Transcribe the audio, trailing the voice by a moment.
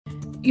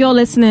You're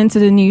listening to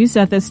the news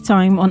at this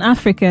time on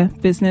Africa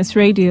Business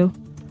Radio.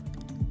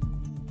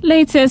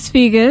 Latest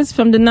figures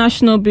from the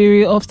National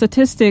Bureau of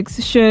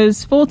Statistics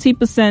shows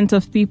 40%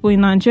 of people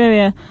in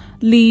Nigeria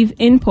live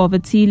in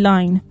poverty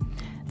line.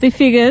 The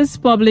figures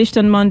published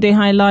on Monday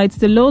highlights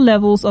the low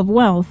levels of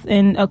wealth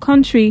in a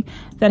country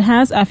that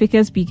has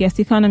Africa's biggest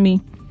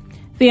economy.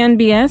 The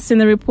NBS,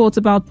 in a report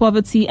about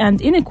poverty and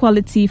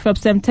inequality from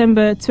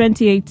September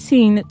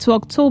 2018 to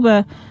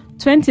October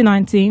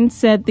 2019,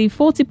 said the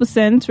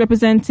 40%,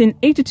 representing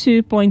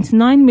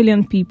 82.9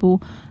 million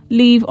people,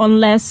 live on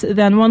less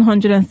than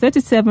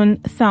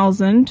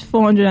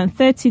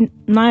 137,430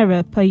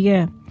 naira per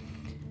year.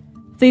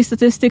 The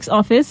Statistics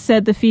Office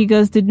said the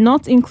figures did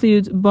not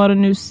include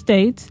Borno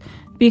State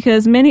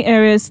because many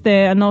areas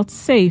there are not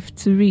safe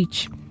to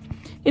reach.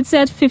 It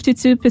said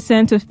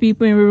 52% of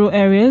people in rural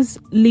areas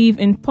live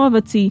in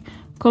poverty,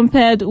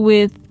 compared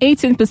with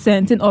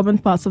 18% in urban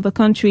parts of the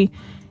country.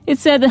 It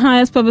said the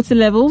highest poverty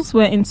levels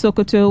were in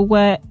Sokoto,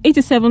 where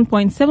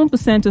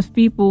 87.7% of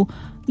people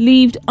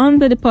lived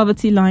under the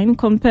poverty line,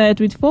 compared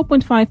with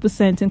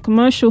 4.5% in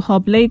commercial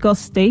hub Lagos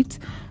State,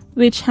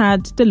 which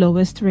had the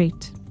lowest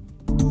rate.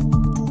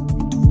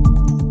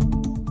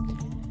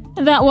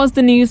 That was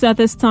the news at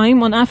this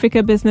time on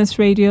Africa Business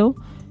Radio.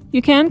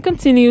 You can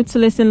continue to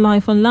listen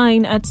live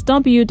online at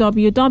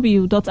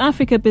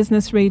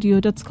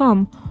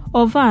www.africabusinessradio.com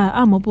or via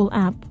our mobile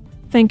app.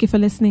 Thank you for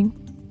listening.